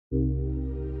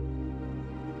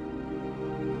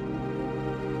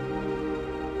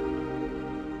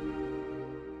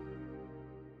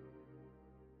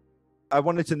I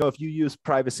wanted to know if you use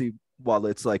privacy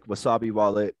wallets like Wasabi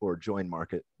Wallet or Join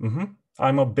Market.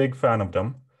 I'm a big fan of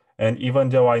them. And even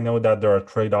though I know that there are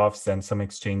trade-offs and some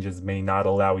exchanges may not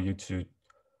allow you to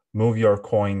move your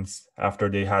coins after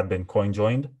they had been coin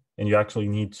joined, and you actually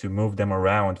need to move them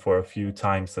around for a few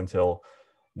times until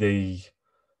they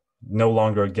no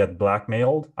longer get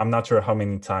blackmailed. I'm not sure how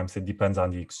many times, it depends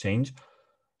on the exchange.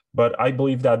 But I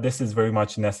believe that this is very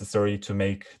much necessary to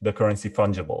make the currency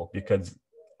fungible, because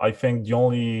I think the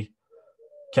only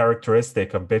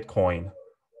characteristic of Bitcoin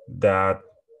that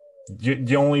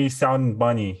the only sound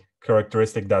money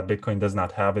characteristic that Bitcoin does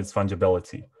not have is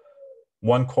fungibility.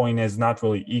 One coin is not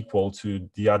really equal to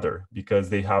the other because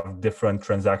they have different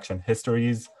transaction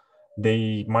histories.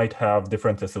 They might have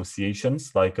different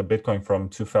associations, like a Bitcoin from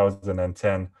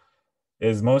 2010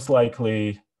 is most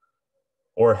likely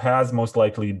or has most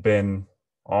likely been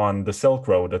on the Silk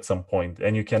Road at some point.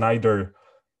 And you can either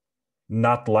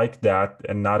not like that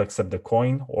and not accept the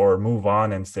coin, or move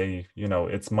on and say,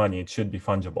 it's money, it should be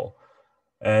fungible.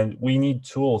 And we need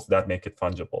tools that make it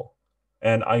fungible.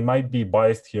 And I might be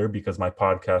biased here because my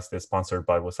podcast is sponsored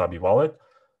by Wasabi Wallet,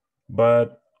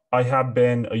 but I have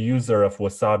been a user of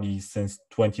Wasabi since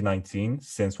 2019,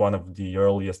 since one of the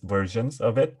earliest versions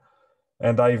of it.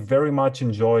 And I very much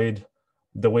enjoyed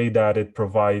the way that it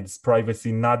provides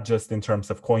privacy, not just in terms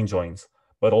of coin joins,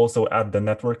 but also at the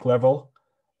network level.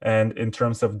 And in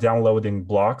terms of downloading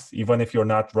blocks, even if you're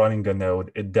not running a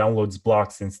node, it downloads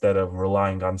blocks instead of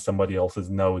relying on somebody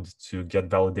else's node to get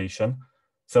validation.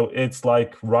 So it's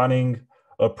like running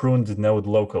a pruned node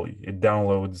locally. It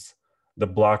downloads the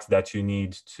blocks that you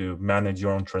need to manage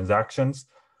your own transactions.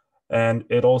 And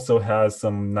it also has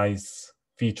some nice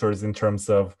features in terms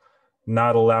of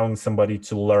not allowing somebody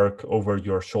to lurk over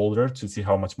your shoulder to see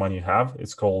how much money you have.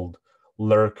 It's called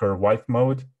lurk or wipe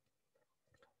mode.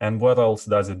 And what else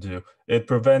does it do? It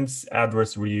prevents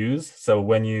address reuse. So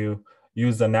when you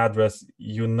use an address,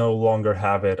 you no longer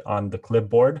have it on the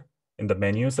clipboard in the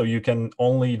menu. So you can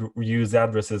only use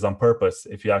addresses on purpose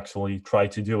if you actually try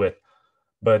to do it.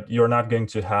 But you're not going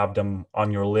to have them on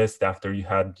your list after you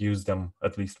had used them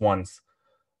at least once.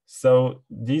 So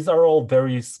these are all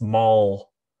very small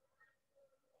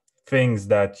things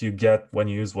that you get when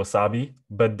you use Wasabi,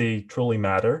 but they truly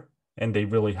matter and they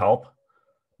really help.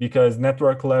 Because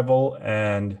network level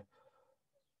and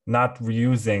not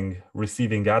reusing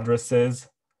receiving addresses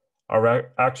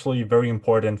are actually very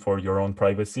important for your own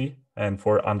privacy and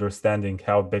for understanding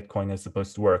how Bitcoin is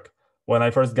supposed to work. When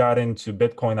I first got into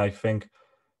Bitcoin, I think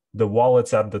the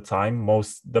wallets at the time,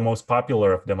 the most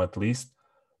popular of them at least,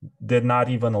 did not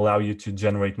even allow you to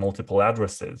generate multiple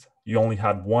addresses. You only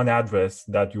had one address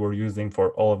that you were using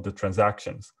for all of the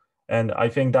transactions. And I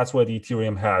think that's what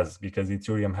Ethereum has, because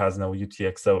Ethereum has no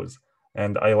UTXOs.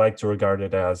 And I like to regard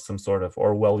it as some sort of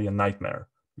Orwellian nightmare,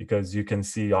 because you can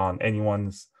see on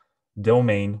anyone's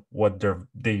domain what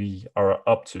they are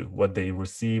up to, what they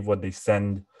receive, what they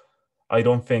send. I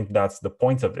don't think that's the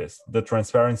point of this. The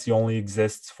transparency only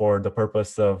exists for the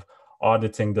purpose of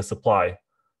auditing the supply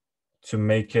to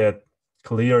make it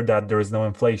clear that there is no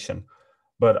inflation.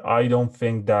 But I don't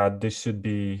think that this should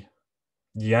be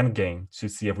the end game, to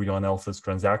see everyone else's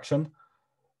transaction.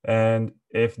 And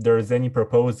if there's any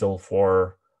proposal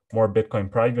for more Bitcoin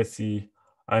privacy,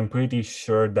 I'm pretty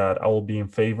sure that I will be in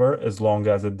favor as long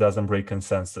as it doesn't break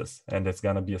consensus and it's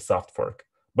going to be a soft fork.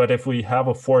 But if we have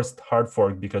a forced hard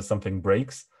fork because something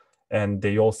breaks and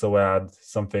they also add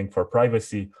something for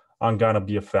privacy, I'm going to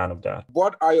be a fan of that.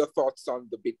 What are your thoughts on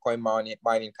the Bitcoin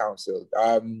Mining Council?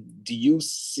 Do you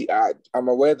see, I'm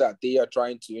aware that they are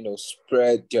trying to,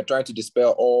 they're trying to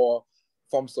dispel all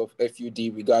forms of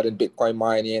FUD regarding Bitcoin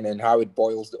mining and how it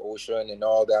boils the ocean and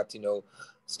all that,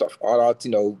 stuff, all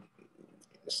that,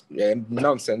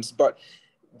 nonsense. But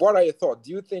what are your thoughts?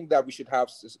 Do you think that we should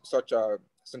have such a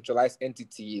centralized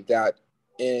entity that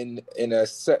in a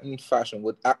certain fashion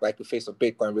would act like the face of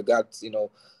Bitcoin regards,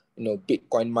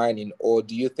 Bitcoin mining? Or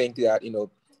do you think that,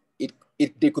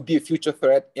 there could be a future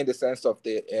threat in the sense of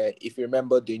if you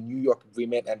remember the New York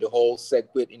Agreement and the whole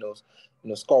SegWit,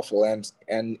 scuffle,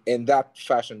 and in that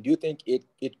fashion, do you think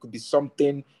it could be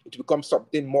something, it becomes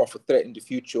something more of a threat in the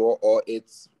future, or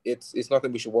it's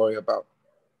nothing we should worry about?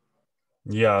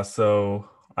 Yeah, so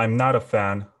I'm not a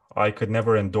fan. I could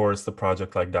never endorse a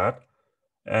project like that.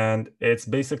 And it's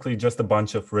basically just a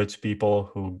bunch of rich people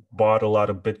who bought a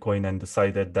lot of Bitcoin and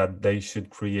decided that they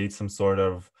should create some sort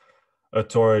of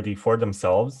authority for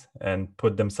themselves and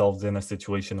put themselves in a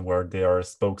situation where they are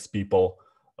spokespeople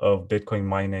of Bitcoin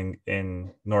mining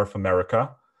in North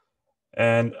America.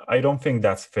 And I don't think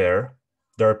that's fair.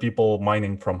 There are people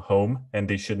mining from home and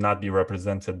they should not be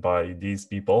represented by these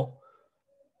people.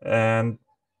 And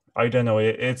I don't know,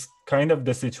 it's kind of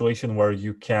the situation where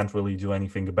you can't really do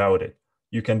anything about it.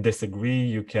 You can disagree,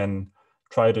 you can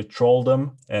try to troll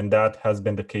them, and that has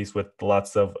been the case with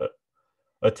lots of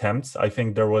attempts. I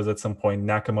think there was at some point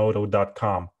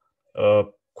Nakamoto.com, a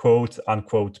quote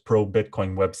unquote pro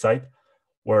Bitcoin website,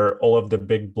 where all of the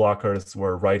big blockers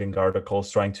were writing articles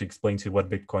trying to explain to you what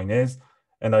Bitcoin is.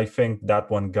 And I think that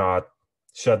one got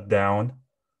shut down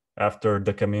after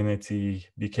the community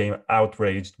became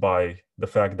outraged by the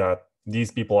fact that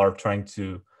these people are trying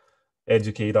to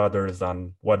educate others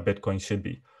on what Bitcoin should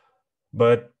be.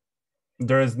 But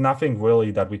there is nothing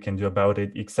really that we can do about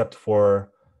it except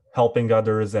for helping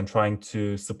others and trying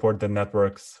to support the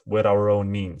networks with our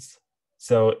own means.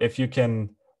 So if you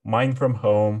can mine from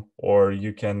home, or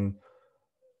you can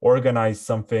organize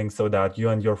something so that you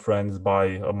and your friends buy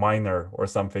a miner or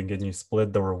something and you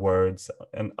split the rewards.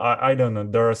 And I don't know,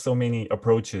 there are so many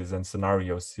approaches and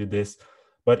scenarios to this.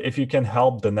 But if you can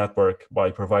help the network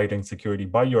by providing security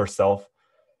by yourself,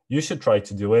 you should try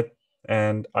to do it.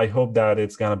 And I hope that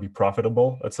it's going to be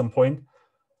profitable at some point.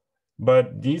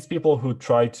 But these people who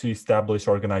try to establish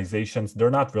organizations, they're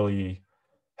not really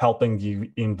helping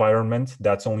the environment.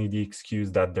 That's only the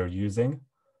excuse that they're using.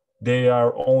 They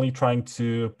are only trying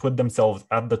to put themselves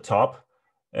at the top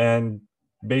and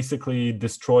basically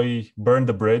burn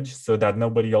the bridge so that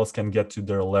nobody else can get to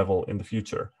their level in the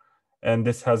future. And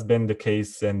this has been the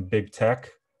case in big tech.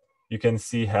 You can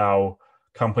see how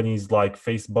companies like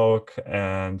Facebook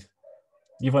and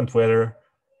even Twitter,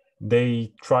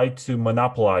 they try to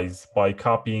monopolize by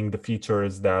copying the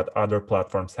features that other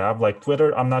platforms have. Like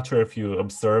Twitter, I'm not sure if you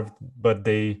observed, but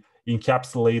they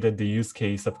encapsulated the use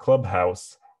case of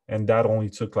Clubhouse, and that only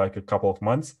took like a couple of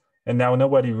months. And now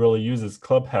nobody really uses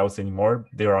Clubhouse anymore.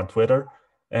 They're on Twitter.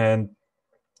 And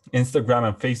Instagram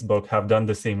and Facebook have done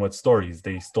the same with stories.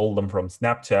 They stole them from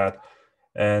Snapchat,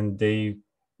 and they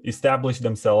established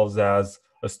themselves as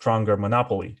a stronger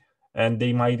monopoly. And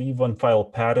they might even file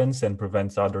patents and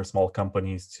prevent other small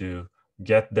companies to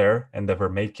get there and never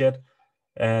make it.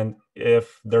 And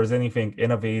if there's anything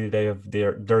innovative,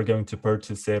 they're going to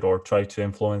purchase it or try to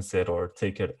influence it or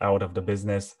take it out of the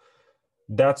business.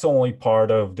 That's only part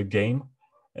of the game.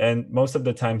 And most of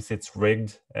the times it's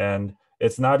rigged, and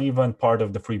it's not even part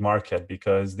of the free market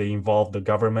because they involve the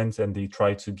government and they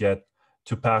try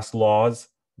to pass laws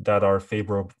that are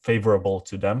favorable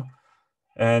to them.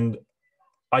 And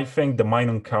I think the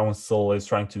Mining Council is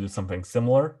trying to do something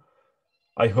similar.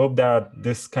 I hope that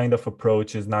this kind of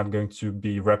approach is not going to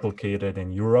be replicated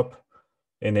in Europe,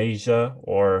 in Asia,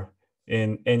 or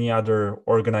in any other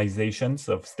organizations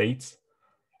of states,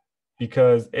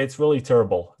 because it's really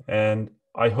terrible. And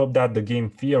I hope that the game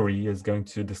theory is going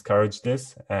to discourage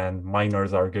this and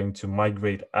miners are going to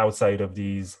migrate outside of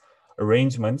these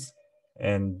arrangements,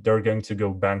 and they're going to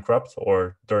go bankrupt,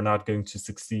 or they're not going to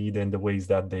succeed in the ways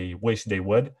that they wish they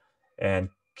would and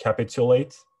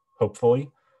capitulate, hopefully.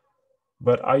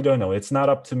 But I don't know. It's not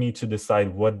up to me to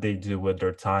decide what they do with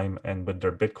their time and with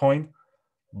their Bitcoin.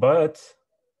 But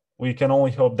we can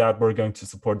only hope that we're going to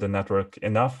support the network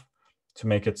enough to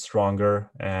make it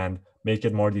stronger and make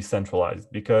it more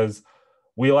decentralized, because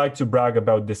we like to brag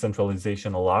about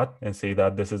decentralization a lot and say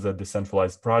that this is a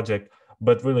decentralized project,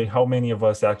 but really how many of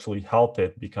us actually help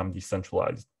it become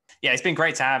decentralized? Yeah, it's been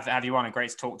great to have you on and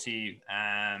great to talk to you.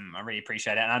 I really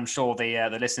appreciate it. And I'm sure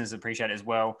the listeners appreciate it as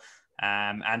well.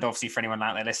 And obviously for anyone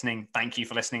out there listening, thank you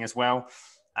for listening as well.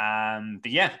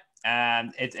 But yeah, are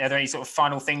there any sort of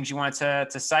final things you wanted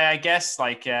to say, I guess?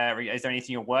 Like, is there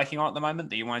anything you're working on at the moment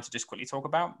that you wanted to just quickly talk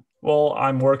about? Well,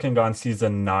 I'm working on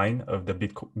season 9 of the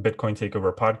Bitcoin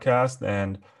Takeover podcast.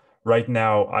 And right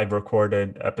now I've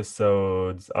recorded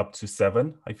episodes up to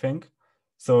 7, I think.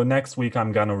 So next week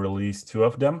I'm going to release 2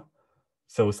 of them.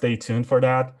 So stay tuned for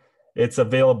that. It's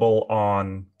available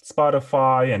on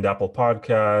Spotify and Apple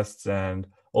Podcasts and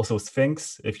also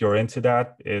Sphinx. If you're into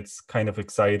that, it's kind of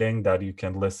exciting that you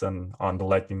can listen on the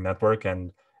Lightning Network.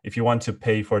 And if you want to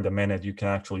pay for the minute, you can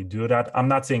actually do that. I'm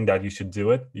not saying that you should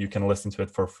do it. You can listen to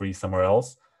it for free somewhere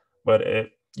else, but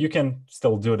you can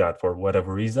still do that for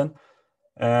whatever reason.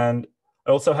 And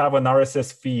I also have an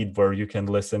RSS feed where you can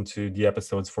listen to the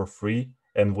episodes for free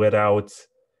and without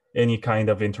any kind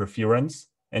of interference.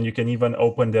 And you can even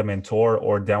open them in Tor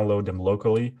or download them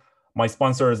locally. My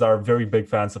sponsors are very big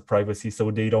fans of privacy, so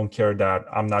they don't care that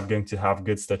I'm not going to have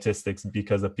good statistics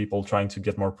because of people trying to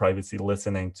get more privacy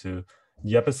listening to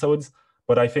the episodes.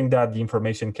 But I think that the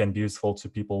information can be useful to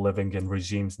people living in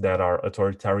regimes that are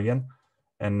authoritarian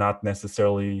and not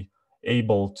necessarily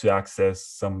able to access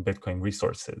some Bitcoin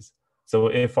resources. So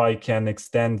if I can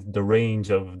extend the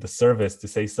range of the service, to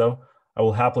say so, I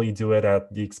will happily do it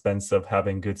at the expense of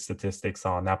having good statistics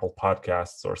on Apple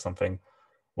Podcasts or something,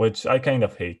 which I kind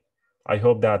of hate. I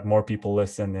hope that more people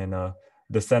listen in a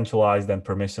decentralized and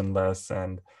permissionless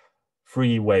and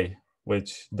free way,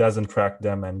 which doesn't track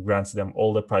them and grants them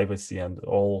all the privacy and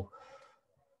all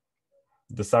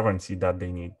the sovereignty that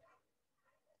they need.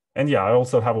 And yeah, I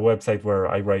also have a website where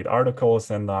I write articles,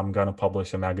 and I'm going to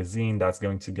publish a magazine that's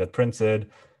going to get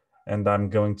printed, and I'm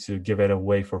going to give it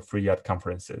away for free at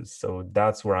conferences. So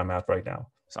that's where I'm at right now.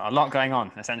 So a lot going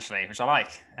on, essentially, which I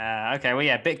like. Okay, well,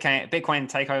 yeah, Bitcoin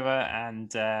takeover,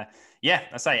 and yeah,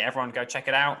 I say everyone go check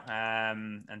it out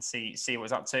and see what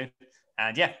it's up to.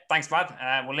 And yeah, thanks,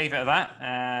 Vlad. We'll leave it at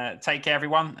that. Take care,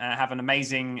 everyone. Have an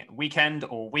amazing weekend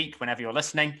or week whenever you're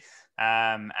listening,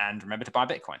 and remember to buy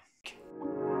Bitcoin.